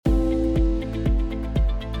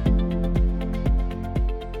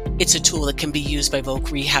It's a tool that can be used by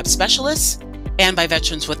voc rehab specialists and by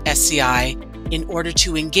veterans with SCI in order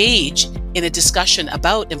to engage in a discussion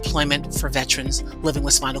about employment for veterans living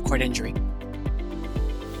with spinal cord injury.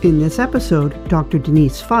 In this episode, Dr.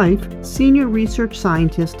 Denise Fife, Senior Research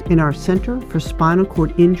Scientist in our Center for Spinal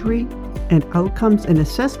Cord Injury and Outcomes and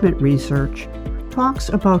Assessment Research, talks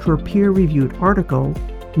about her peer-reviewed article,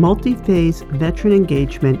 Multi-Phase Veteran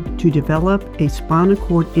Engagement to Develop a Spinal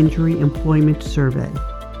Cord Injury Employment Survey,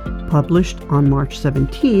 published on March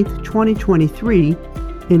 17, 2023,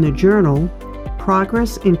 in the journal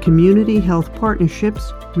Progress in Community Health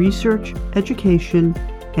Partnerships, Research, Education,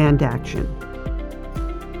 and Action.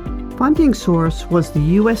 Funding source was the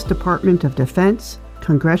U.S. Department of Defense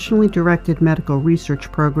Congressionally Directed Medical Research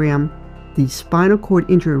Program, the Spinal Cord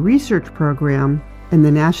Injury Research Program, and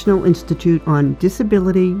the National Institute on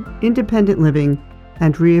Disability, Independent Living,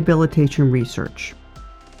 and Rehabilitation Research.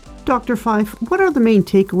 Dr. Fife, what are the main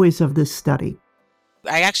takeaways of this study?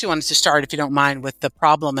 I actually wanted to start, if you don't mind, with the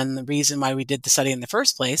problem, and the reason why we did the study in the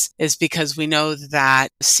first place is because we know that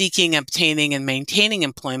seeking, obtaining, and maintaining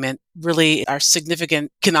employment really are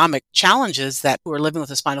significant economic challenges that who are living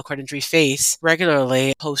with a spinal cord injury face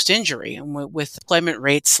regularly post-injury. And with employment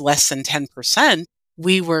rates less than 10%,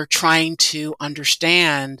 we were trying to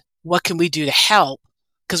understand what can we do to help,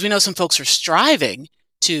 because we know some folks are striving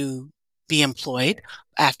to be employed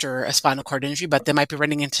after a spinal cord injury, but they might be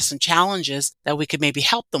running into some challenges that we could maybe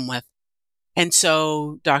help them with. And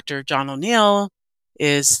so Dr. John O'Neill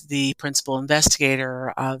is the principal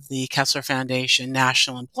investigator of the Kessler Foundation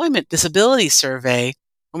National Employment Disability Survey.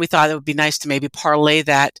 And we thought it would be nice to maybe parlay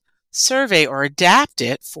that survey or adapt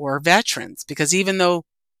it for veterans, because even though,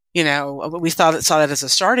 we saw that as a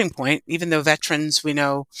starting point, even though veterans, we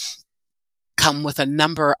know, come with a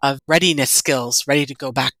number of readiness skills, ready to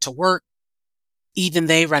go back to work, even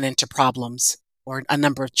they run into problems or a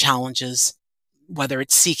number of challenges, whether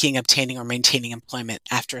it's seeking, obtaining, or maintaining employment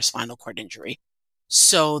after a spinal cord injury.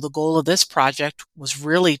 So the goal of this project was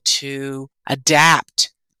really to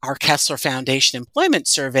adapt our Kessler Foundation Employment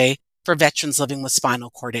Survey for veterans living with spinal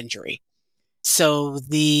cord injury. So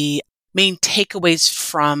the main takeaways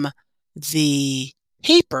from the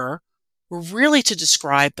paper were really to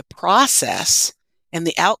describe the process and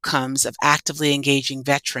the outcomes of actively engaging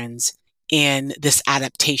veterans in this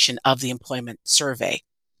adaptation of the employment survey.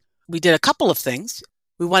 We did a couple of things.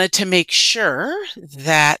 We wanted to make sure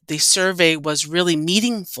that the survey was really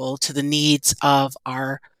meaningful to the needs of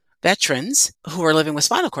our veterans who are living with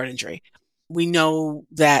spinal cord injury. We know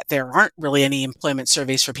that there aren't really any employment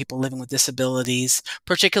surveys for people living with disabilities,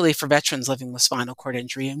 particularly for veterans living with spinal cord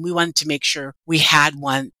injury, and we wanted to make sure we had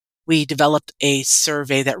one. We developed a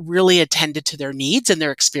survey that really attended to their needs and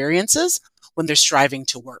their experiences when they're striving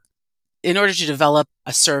to work. In order to develop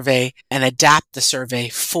a survey and adapt the survey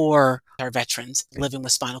for our veterans living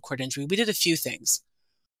with spinal cord injury, we did a few things.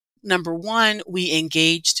 Number one, we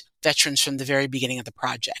engaged veterans from the very beginning of the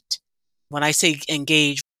project. When I say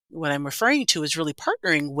engage, what I'm referring to is really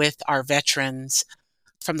partnering with our veterans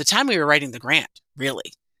from the time we were writing the grant,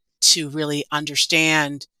 really, to really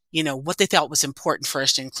understand, what they thought was important for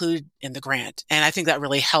us to include in the grant. And I think that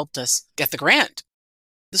really helped us get the grant.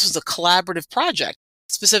 This was a collaborative project.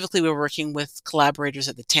 Specifically, we were working with collaborators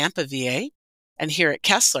at the Tampa VA and here at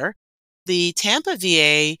Kessler. The Tampa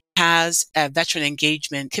VA has a veteran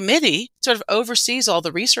engagement committee, sort of oversees all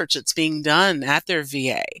the research that's being done at their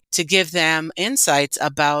VA to give them insights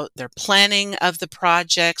about their planning of the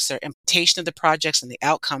projects, their implementation of the projects, and the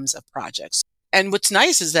outcomes of projects. And what's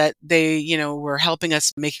nice is that they, were helping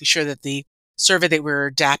us making sure that the survey that we're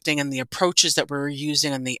adapting and the approaches that we're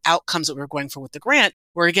using and the outcomes that we're going for with the grant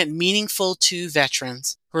were, again, meaningful to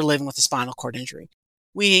veterans who are living with a spinal cord injury.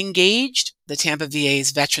 We engaged the Tampa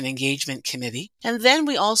VA's Veteran Engagement Committee, and then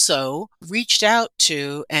we also reached out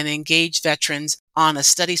to and engaged veterans on a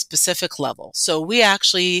study-specific level. So we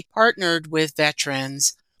actually partnered with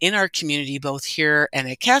veterans in our community, both here and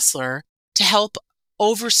at Kessler, to help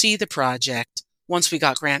oversee the project once we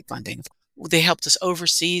got grant funding. They helped us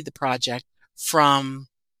oversee the project from,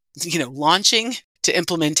 launching to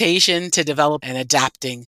implementation to develop and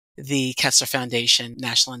adapting the Kessler Foundation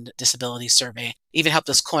National Disability Survey. Even helped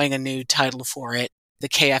us coin a new title for it, the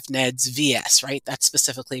KF-NEDS VS, right? That's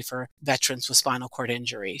specifically for veterans with spinal cord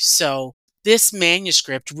injury. So this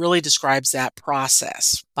manuscript really describes that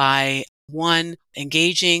process by, one,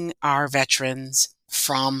 engaging our veterans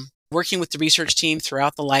from working with the research team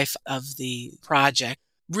throughout the life of the project,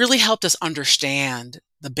 really helped us understand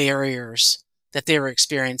the barriers that they were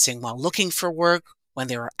experiencing while looking for work, when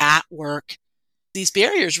they were at work. These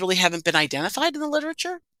barriers really haven't been identified in the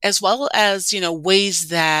literature, as well as, ways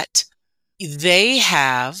that, They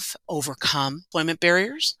have overcome employment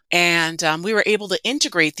barriers, and we were able to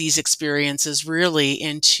integrate these experiences really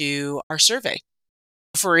into our survey.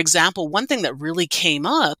 For example, one thing that really came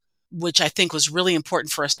up, which I think was really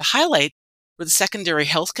important for us to highlight, were the secondary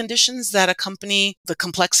health conditions that accompany the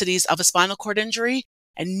complexities of a spinal cord injury.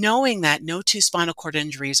 And knowing that no two spinal cord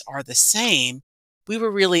injuries are the same, we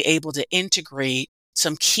were really able to integrate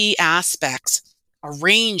some key aspects, a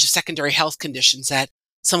range of secondary health conditions that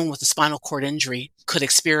someone with a spinal cord injury could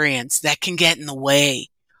experience that can get in the way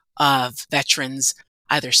of veterans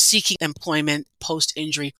either seeking employment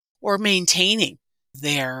post-injury or maintaining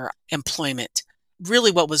their employment.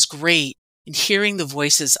 Really, what was great in hearing the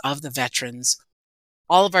voices of the veterans,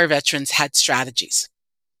 all of our veterans had strategies.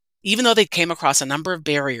 Even though they came across a number of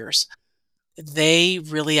barriers, they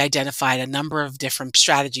really identified a number of different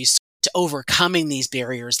strategies to overcoming these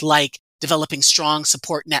barriers, like developing strong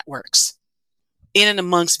support networks in and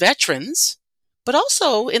amongst veterans, but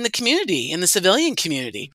also in the community, in the civilian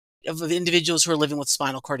community of individuals who are living with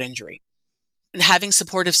spinal cord injury. And having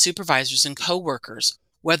supportive supervisors and coworkers,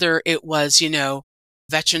 whether it was,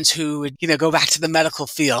 veterans who would, go back to the medical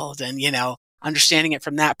field and, understanding it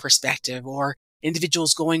from that perspective, or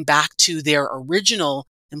individuals going back to their original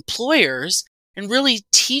employers and really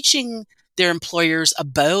teaching their employers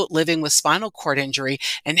about living with spinal cord injury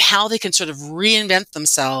and how they can sort of reinvent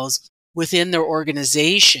themselves within their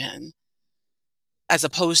organization, as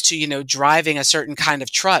opposed to, driving a certain kind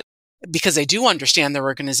of truck because they do understand their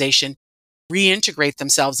organization, reintegrate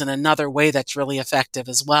themselves in another way that's really effective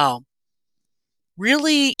as well.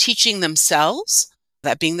 Really teaching themselves,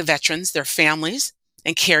 that being the veterans, their families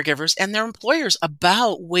and caregivers and their employers,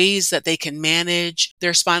 about ways that they can manage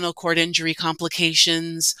their spinal cord injury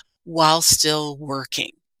complications while still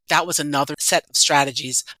working. That was another set of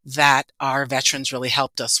strategies that our veterans really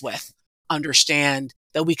helped us with, understand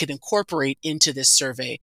that we could incorporate into this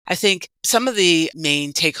survey. I think some of the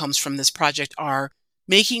main take-homes from this project are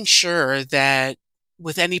making sure that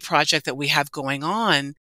with any project that we have going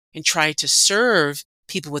on and try to serve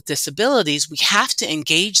people with disabilities, we have to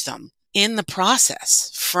engage them in the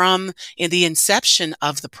process from in the inception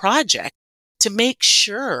of the project to make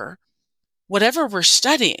sure whatever we're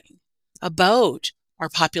studying about our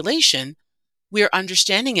population, we are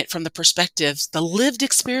understanding it from the perspectives, the lived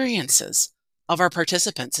experiences of our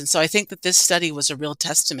participants. And so I think that this study was a real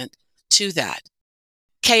testament to that.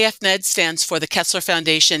 KFNED stands for the Kessler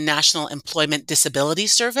Foundation National Employment Disability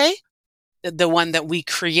Survey. The one that we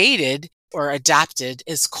created or adapted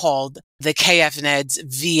is called the KFNED's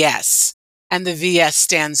VS, and the VS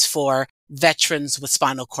stands for Veterans with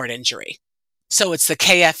Spinal Cord Injury. So it's the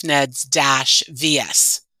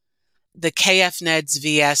KFNED's-VS. The KFNED's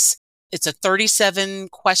VS, it's a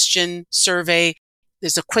 37-question survey.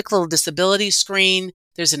 There's a quick little disability screen.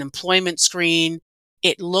 There's an employment screen.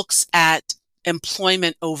 It looks at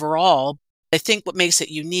employment overall. I think what makes it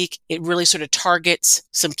unique, it really sort of targets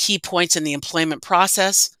some key points in the employment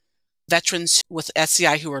process. Veterans with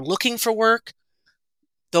SCI who are looking for work,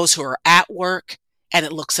 those who are at work, and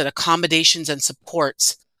it looks at accommodations and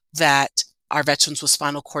supports that our veterans with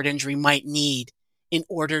spinal cord injury might need in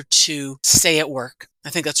order to stay at work. I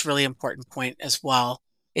think that's a really important point as well.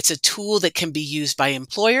 It's a tool that can be used by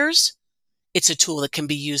employers. It's a tool that can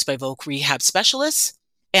be used by voc rehab specialists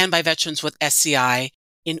and by veterans with SCI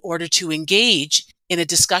in order to engage in a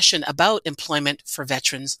discussion about employment for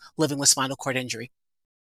veterans living with spinal cord injury.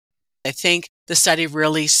 I think the study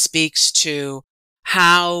really speaks to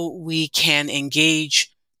how we can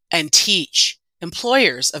engage and teach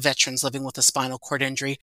employers of veterans living with a spinal cord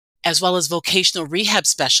injury, as well as vocational rehab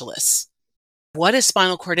specialists. What is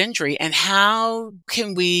spinal cord injury and how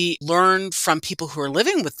can we learn from people who are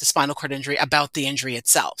living with the spinal cord injury about the injury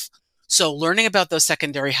itself? So learning about those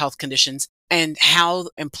secondary health conditions and how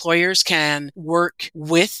employers can work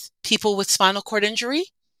with people with spinal cord injury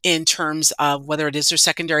in terms of whether it is their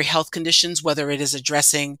secondary health conditions, whether it is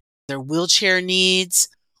addressing their wheelchair needs,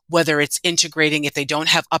 whether it's integrating if they don't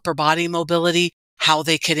have upper body mobility, how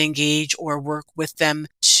they could engage or work with them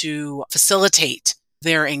to facilitate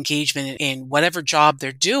their engagement in whatever job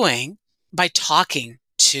they're doing by talking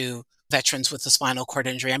to veterans with a spinal cord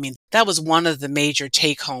injury. I mean, that was one of the major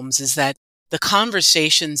take-homes, is that the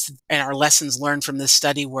conversations and our lessons learned from this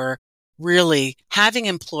study were really having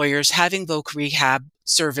employers, having voc rehab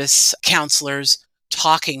service counselors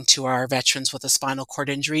talking to our veterans with a spinal cord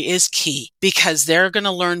injury is key, because they're going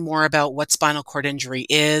to learn more about what spinal cord injury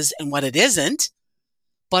is and what it isn't,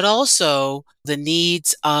 but also the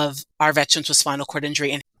needs of our veterans with spinal cord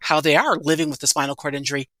injury and how they are living with the spinal cord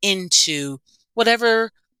injury into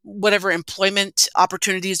whatever employment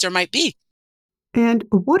opportunities there might be. And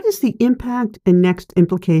what is the impact and next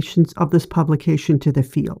implications of this publication to the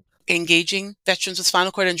field? Engaging veterans with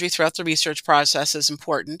spinal cord injury throughout the research process is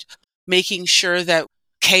important. Making sure that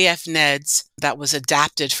KF-NEDS that was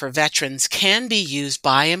adapted for veterans can be used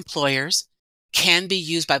by employers, can be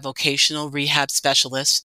used by vocational rehab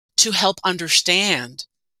specialists to help understand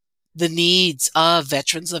the needs of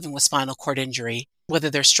veterans living with spinal cord injury, whether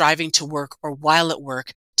they're striving to work or while at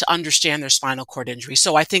work, to understand their spinal cord injury.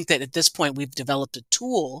 So I think that at this point, we've developed a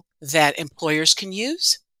tool that employers can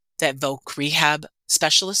use, that voc rehab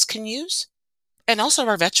specialists can use, and also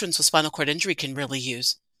our veterans with spinal cord injury can really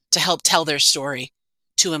use to help tell their story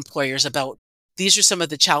to employers about these are some of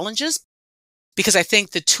the challenges. Because I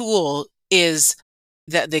think the tool is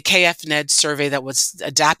that the KF-NED survey that was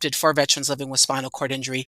adapted for veterans living with spinal cord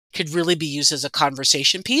injury could really be used as a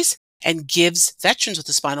conversation piece and gives veterans with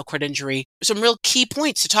a spinal cord injury some real key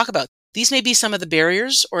points to talk about. These may be some of the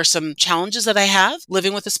barriers or some challenges that I have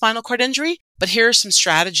living with a spinal cord injury, but here are some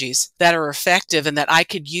strategies that are effective and that I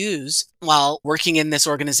could use while working in this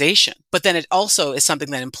organization. But then it also is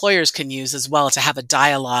something that employers can use as well to have a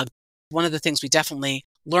dialogue. One of the things we definitely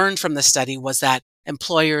learned from the study was that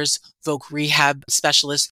employers, voc rehab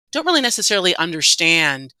specialists don't really necessarily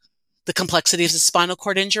understand the complexities of spinal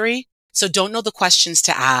cord injury, so don't know the questions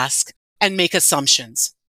to ask and make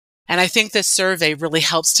assumptions. And I think this survey really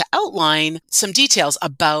helps to outline some details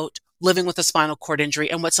about living with a spinal cord injury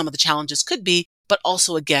and what some of the challenges could be, but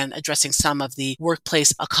also, again, addressing some of the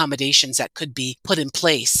workplace accommodations that could be put in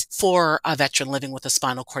place for a veteran living with a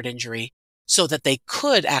spinal cord injury so that they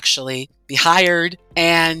could actually be hired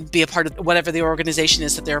and be a part of whatever the organization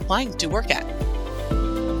is that they're applying to work at.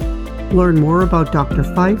 Learn more about Dr.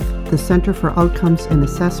 Fife, the Center for Outcomes and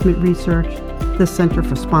Assessment Research, the Center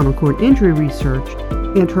for Spinal Cord Injury Research,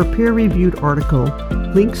 and her peer-reviewed article.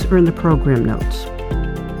 Links are in the program notes.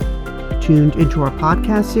 Tuned into our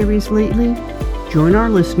podcast series lately? Join our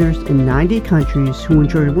listeners in 90 countries who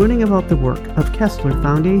enjoy learning about the work of Kessler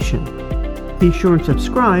Foundation. Be sure and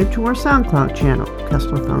subscribe to our SoundCloud channel,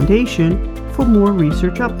 Kessler Foundation, for more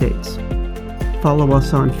research updates. Follow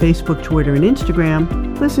us on Facebook, Twitter, and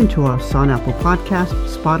Instagram. Listen to us on Apple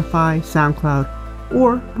Podcasts, Spotify, SoundCloud,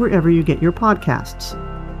 or wherever you get your podcasts.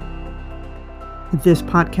 This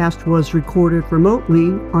podcast was recorded remotely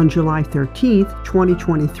on July 13th,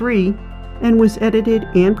 2023, and was edited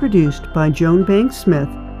and produced by Joan Banks Smith,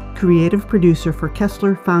 creative producer for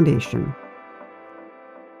Kessler Foundation.